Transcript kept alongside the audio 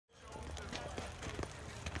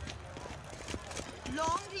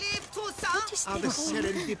What is The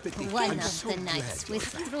serendipity. One I'm of so the glad knights you're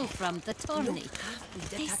withdrew from the tourney.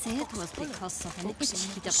 They say it was because of an itch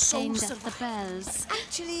he'd obtained at the bells.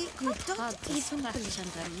 Actually, you Hard don't to even scratch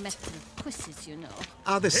under metal quizzes, you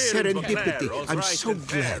know. The serendipity. all's I'm right so and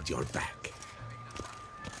fair. glad you're back.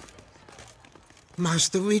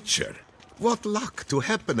 Master Witcher, what luck to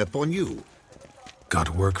happen upon you.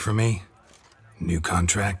 Got work for me? New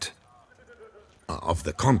contract? Of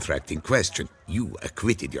the contract in question, you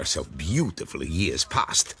acquitted yourself beautifully years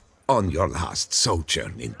past, on your last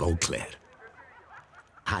sojourn in Beauclair.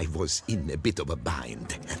 I was in a bit of a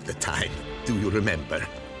bind at the time, do you remember?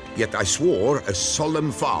 Yet I swore a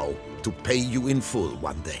solemn vow to pay you in full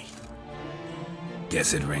one day.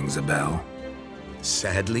 Guess it rings a bell.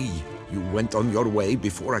 Sadly, you went on your way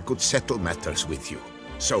before I could settle matters with you.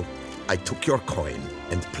 So, I took your coin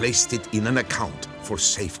and placed it in an account for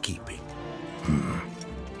safekeeping.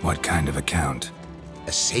 What kind of account?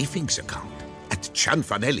 A savings account at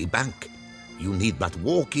Cianfanelli Bank. You need but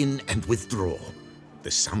walk in and withdraw.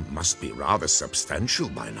 The sum must be rather substantial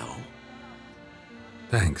by now.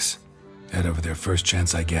 Thanks. Head over there first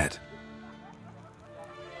chance I get.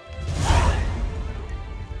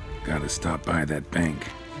 Gotta stop by that bank.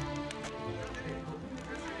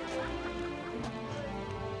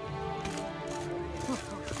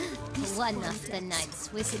 One of the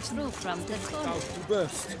knights withdrew from the tourney. To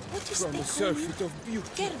burst What is from a that surfeit of beauty.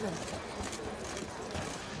 Geralt.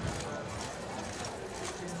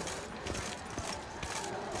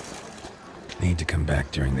 Need to come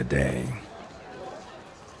back during the day.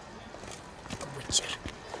 A witcher.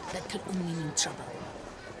 That could only mean trouble.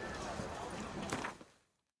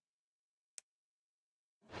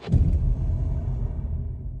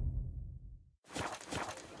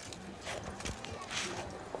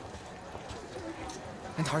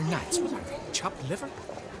 And our knights, what are they? Chopped liver?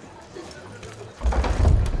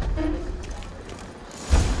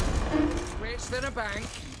 Where's there a bank?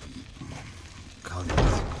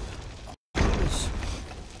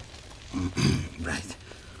 Right.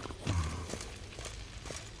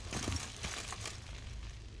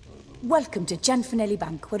 Welcome to Cianfanelli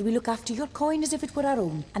Bank, where we look after your coin as if it were our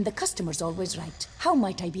own, and the customer's always right. How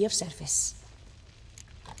might I be of service?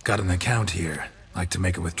 Got an account here. Like to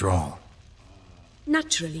make a withdrawal.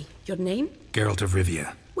 Naturally. Your name? Geralt of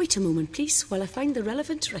Rivia. Wait a moment, please, while I find the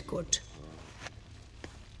relevant record.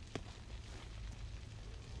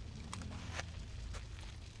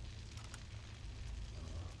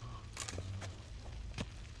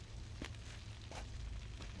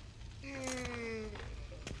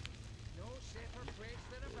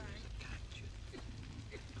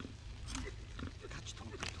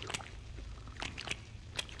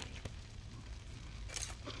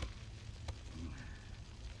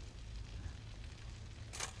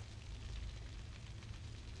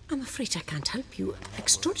 I'm afraid I can't help you.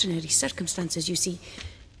 Extraordinary circumstances, you see.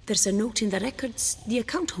 There's a note in the records. The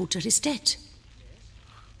account holder is dead.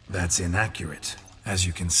 That's inaccurate, as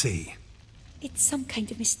you can see. It's some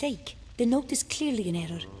kind of mistake. The note is clearly in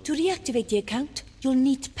error. To reactivate the account, you'll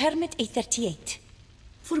need permit A38.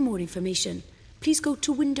 For more information, please go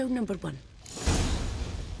to window number 1.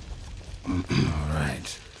 All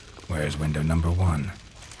right. Where's window number 1?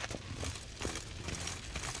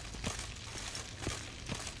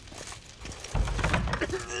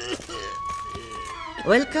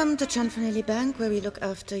 Welcome to Cianfanelli Bank, where we look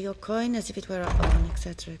after your coin as if it were our own,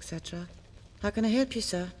 etc., etc. How can I help you,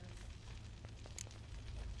 sir?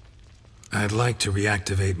 I'd like to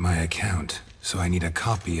reactivate my account, so I need a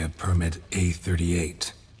copy of permit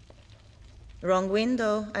A38. Wrong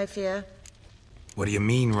window, I fear. What do you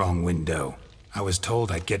mean, wrong window? I was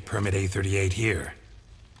told I'd get permit A38 here.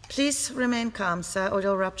 Please remain calm, sir, or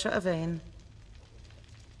you'll rupture a vein.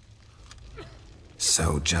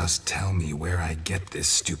 So just tell me where I get this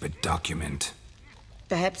stupid document.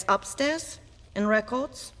 Perhaps upstairs, in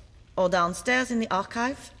records, or downstairs in the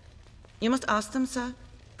archive? You must ask them, sir.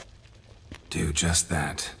 Do just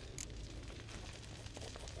that.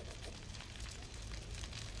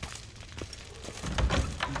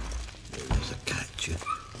 There's a catch.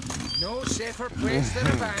 No safer place than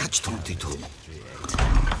a bank. Catch 22.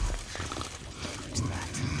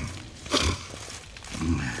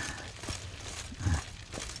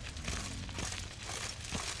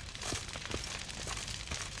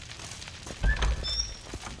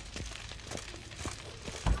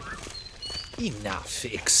 Enough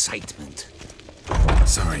excitement.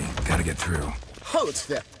 Sorry, gotta get through. Hold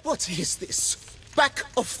there. What is this? Back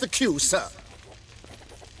off the queue, sir.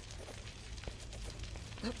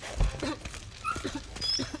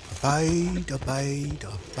 Abide, abide,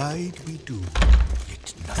 abide we do.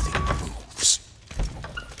 Yet nothing moves.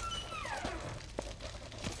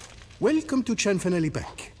 Welcome to Chanfanelli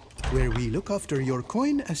Bank, where we look after your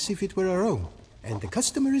coin as if it were our own, and the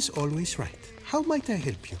customer is always right. How might I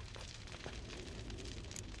help you?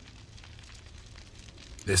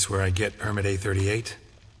 This where I get permit A38?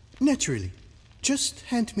 Naturally. Just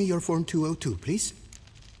hand me your Form 202, please.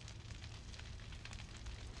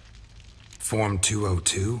 Form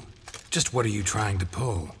 202? Just what are you trying to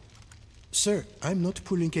pull? Sir, I'm not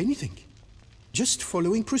pulling anything. Just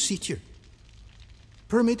following procedure.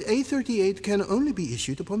 Permit A38 can only be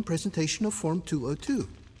issued upon presentation of Form 202,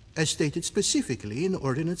 as stated specifically in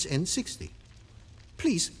Ordinance N60.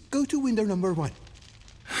 Please, go to window number 1.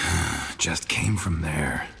 Just came from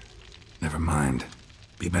there. Never mind.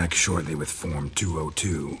 Be back shortly with Form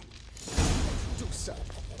 202. You, sir.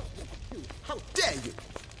 How dare you!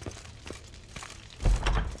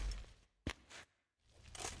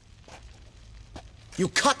 You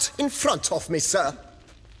cut in front of me, sir.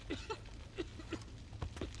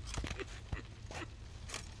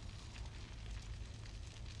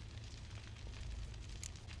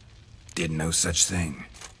 Did no such thing.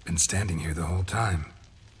 Been standing here the whole time.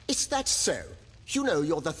 Is that so? You know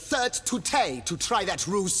you're the third today to try that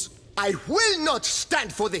ruse. I will not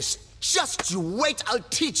stand for this. Just you wait, I'll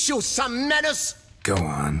teach you some manners. Go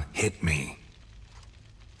on, hit me.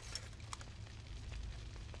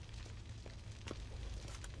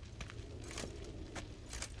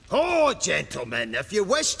 Oh, gentlemen, if you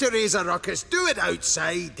wish to raise a ruckus, do it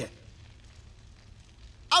outside.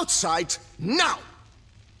 Outside, now!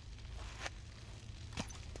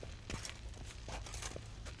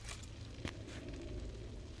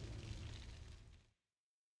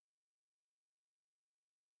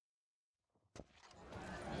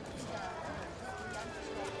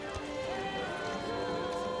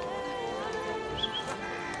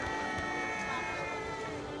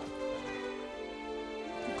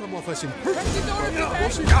 Come off as imperfect.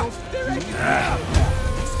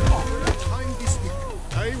 Time this week.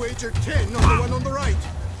 I wager 10 on the one on the right.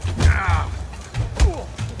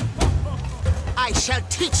 I shall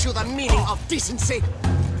teach you the meaning of decency.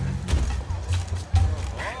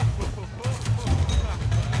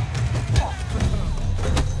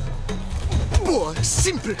 Poor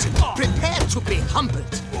simpleton, prepare to be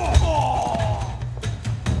humbled.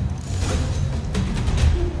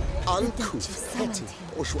 Uncouth, petty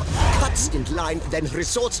bourgeois cuts in line, then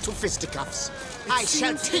resorts to fisticuffs. I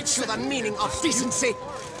shall teach you the meaning of decency.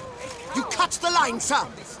 You cut the line, sir.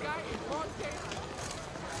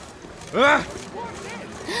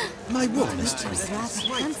 My wallet.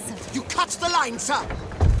 You cut the line, sir.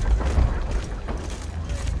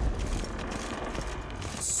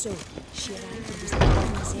 So, she arrived at this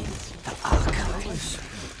Nazeri. The archives.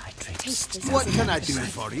 What can I do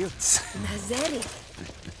for you? Nazeri.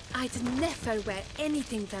 I'd never wear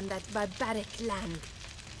anything from that barbaric land.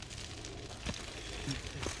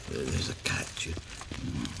 There's a catch.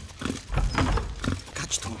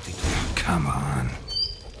 Catch 20. Come on.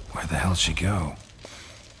 Where the hell'd she go?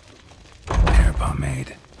 Hair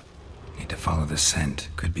pomade. Need to follow the scent.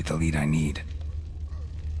 Could be the lead I need.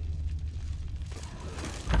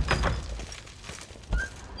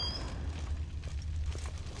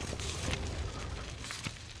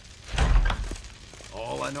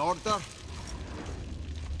 All in order?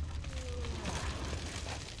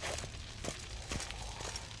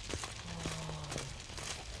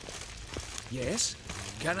 Yes?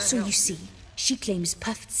 Can I So help? you see, she claims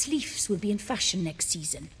puffed sleeves will be in fashion next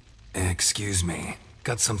season. Excuse me.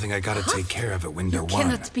 Got something I gotta take care of at window You 1.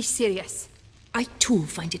 cannot be serious. I too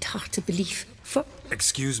find it hard to believe. For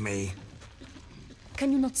Excuse me.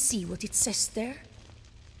 can you not see what it says there?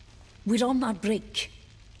 We're on our break.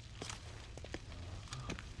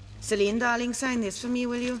 Celine, darling, sign this for me,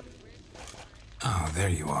 will you? Oh, there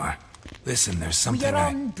you are. Listen, there's We something are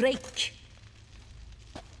on break.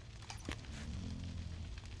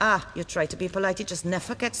 Ah, you try to be polite, it just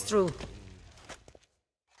never gets through.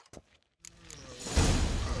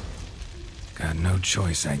 Got no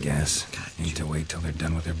choice, I guess. Need to wait till they're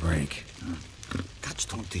done with their break. Catch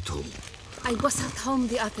 22. I was at home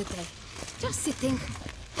the other day, just sitting,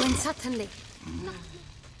 when suddenly...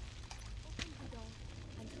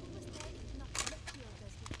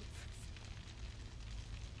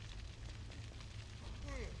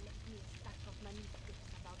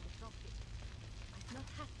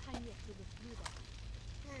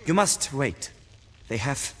 You must wait. They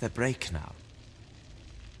have their break now.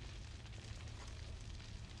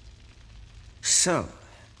 So,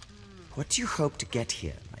 what do you hope to get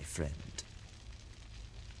here, my friend?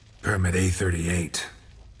 Permit A38.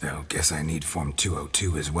 Though, guess I need Form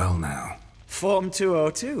 202 as well now. Form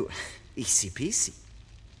 202. Easy peasy.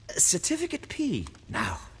 Certificate P.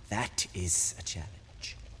 Now, That is a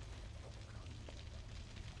challenge.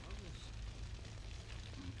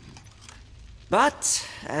 But,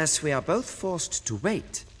 as we are both forced to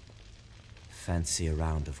wait, fancy a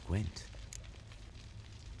round of Gwent.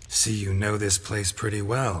 See, you know this place pretty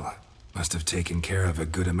well. Must have taken care of a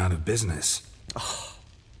good amount of business. Oh,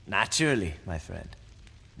 naturally, my friend.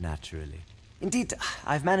 Naturally. Indeed,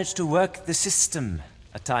 I've managed to work the system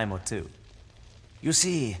a time or two. You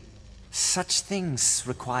see, such things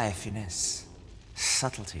require finesse,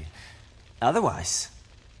 subtlety. Otherwise,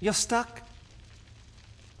 you're stuck.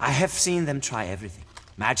 I have seen them try everything.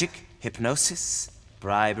 Magic, hypnosis,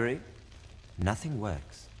 bribery. Nothing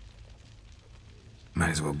works. Might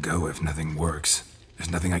as well go if nothing works.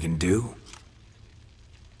 There's nothing I can do?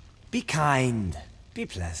 Be kind. Be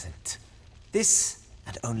pleasant. This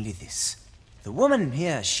and only this. The woman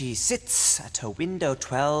here, she sits at her window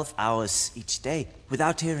 12 hours each day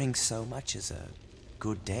without hearing so much as a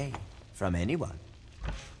good day from anyone.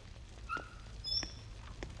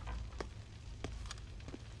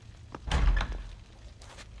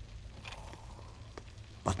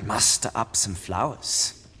 But muster up some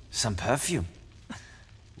flowers, some perfume.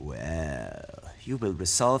 Well, you will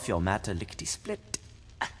resolve your matter lickety-split.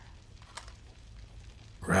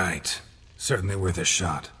 Right. Certainly worth a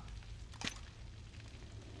shot.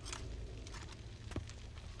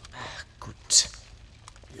 Good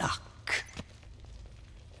luck.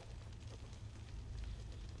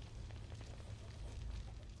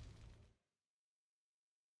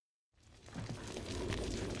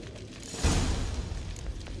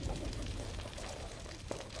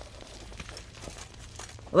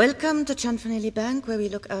 Welcome to Chanfanelli Bank, where we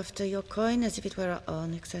look after your coin as if it were our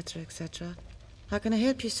own, etc., etc. How can I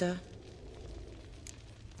help you, sir?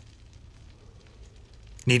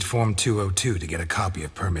 Need Form 202 to get a copy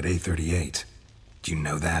of Permit A38. Do you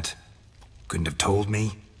know that? Couldn't have told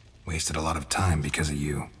me? Wasted a lot of time because of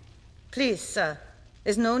you. Please, sir.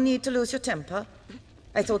 There's no need to lose your temper.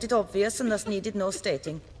 I thought it obvious and thus needed no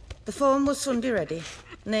stating. The form will soon be ready.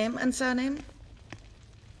 Name and surname?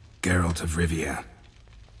 Geralt of Rivia.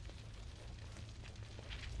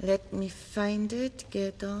 Let me find it.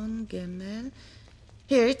 Gedon, Gemel.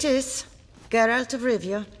 Here it is. Geralt of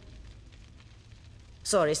Rivia.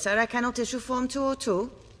 Sorry, sir, I cannot issue Form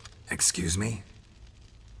 202. Excuse me?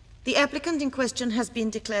 The applicant in question has been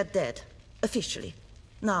declared dead, officially.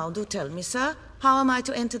 Now, do tell me, sir, how am I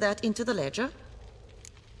to enter that into the ledger?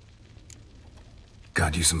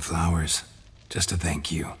 Got you some flowers, just to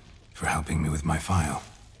thank you for helping me with my file.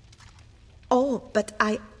 Oh, but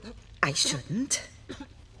I shouldn't.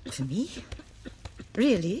 For me?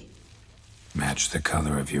 Really? Match the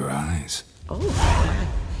color of your eyes.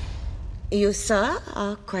 Oh, you, sir,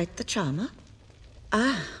 are quite the charmer.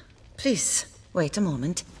 Ah, please, wait a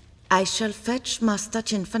moment. I shall fetch Master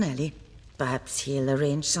Cinfanelli. Perhaps he'll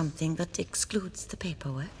arrange something that excludes the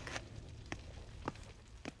paperwork.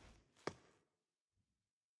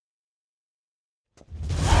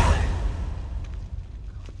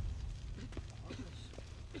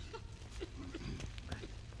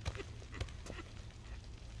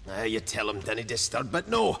 You tell him dinna disturb, but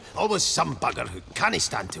no, always some bugger who can't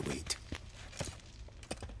stand to wait.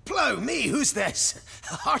 Plough me, who's this?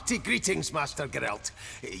 Hearty greetings, Master Geralt.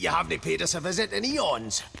 You haven't paid us a visit in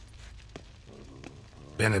eons.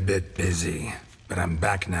 Been a bit busy, but I'm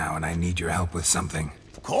back now and I need your help with something.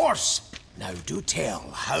 Of course. Now do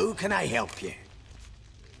tell, how can I help you?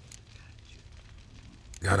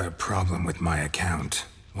 Got a problem with my account.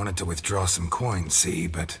 Wanted to withdraw some coins, see,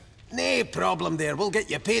 but... Nae problem there, we'll get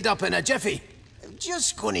you paid up in a jiffy.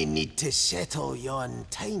 Just gonna need to settle yon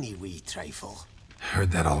tiny wee trifle.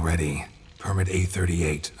 Heard that already. Permit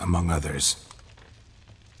A38, among others.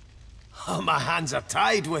 Oh, my hands are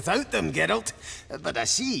tied without them, Geralt. But I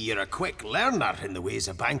see you're a quick learner in the ways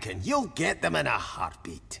of banking. You'll get them in a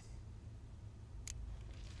heartbeat.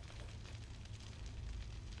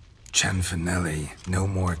 Chanfanelli, no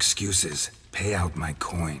more excuses. Pay out my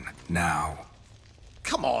coin, now.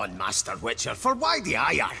 Come on, Master Witcher, for why the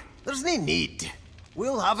ire? There's no need.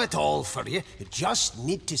 We'll have it all for you. You just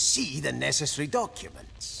need to see the necessary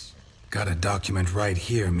documents. Got a document right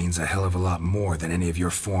here means a hell of a lot more than any of your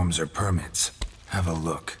forms or permits. Have a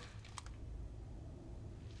look.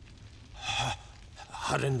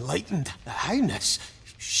 Her Enlightened Highness,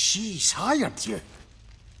 she's hired you.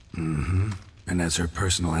 Mm-hmm. And as her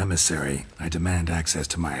personal emissary, I demand access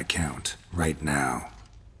to my account, right now.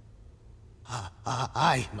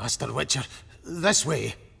 Aye, Master Witcher. This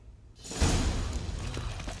way.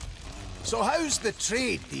 So how's the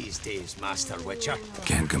trade these days, Master Witcher?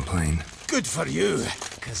 Can't complain. Good for you,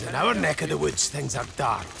 because in our neck of the woods things are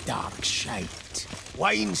dark, dark shite.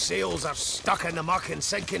 Wine sales are stuck in the muck and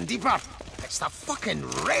sinking deeper. It's the fucking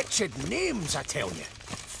wretched names, I tell you.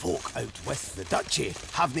 Folk out with the duchy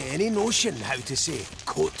haven't any notion how to say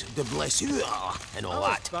Côte de Blessure and all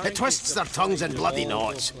that. It twists their tongues in bloody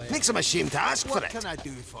knots. Makes them ashamed to ask for it. What can I do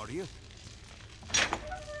for you?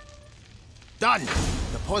 Done.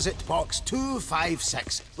 Deposit box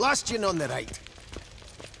 256. Last tune on the right.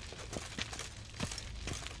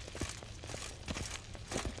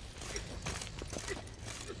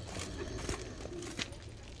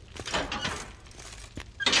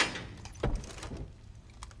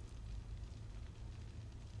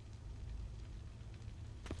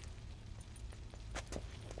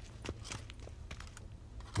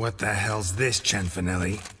 What the hell's this,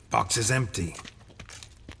 Cianfanelli? Box is empty.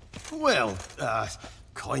 Well,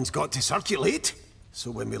 coins got to circulate. So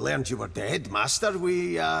when we learned you were dead, Master,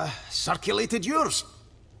 we, circulated yours.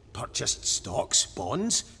 Purchased stocks,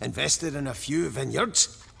 bonds, invested in a few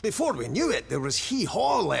vineyards. Before we knew it, there was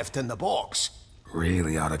hee-haw left in the box.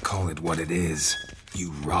 Really ought to call it what it is. You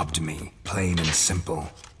robbed me, plain and simple.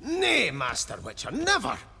 Nay, Master Witcher,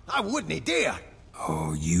 never! I wouldn't dare!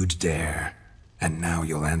 Oh, you'd dare. And now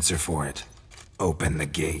you'll answer for it. Open the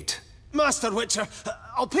gate. Master Witcher,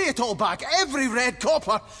 I'll pay it all back, every red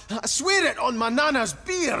copper. I swear it on my nana's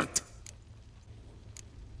beard.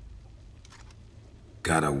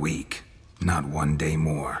 Got a week, not 1 day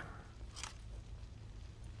more.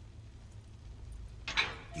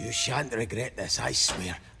 You shan't regret this, I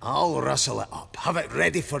swear. I'll rustle it up, have it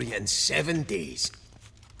ready for you in 7 days.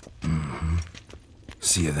 Mm-hmm.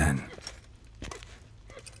 See you then.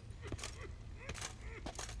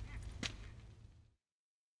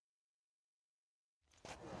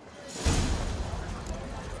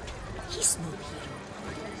 He's no hero.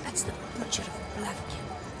 That's the butcher of Blaviken.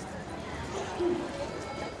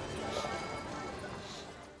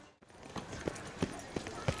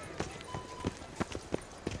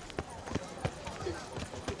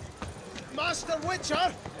 Master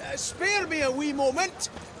Witcher, spare me a wee moment.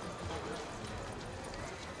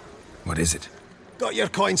 What is it? Got your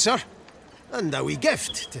coin, sir. And a wee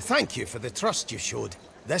gift to thank you for the trust you showed.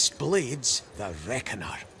 This blade's the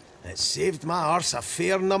Reckoner. It saved my arse a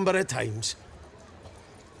fair number of times.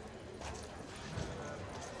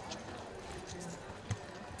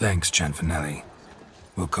 Thanks, Cianfanelli.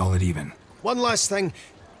 We'll call it even. One last thing.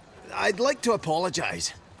 I'd like to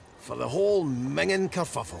apologize for the whole mingin'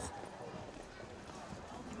 kerfuffle.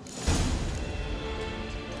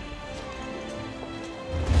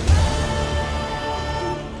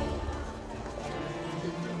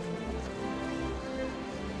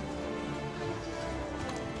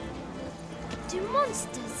 Do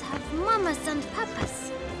monsters have mamas and papas?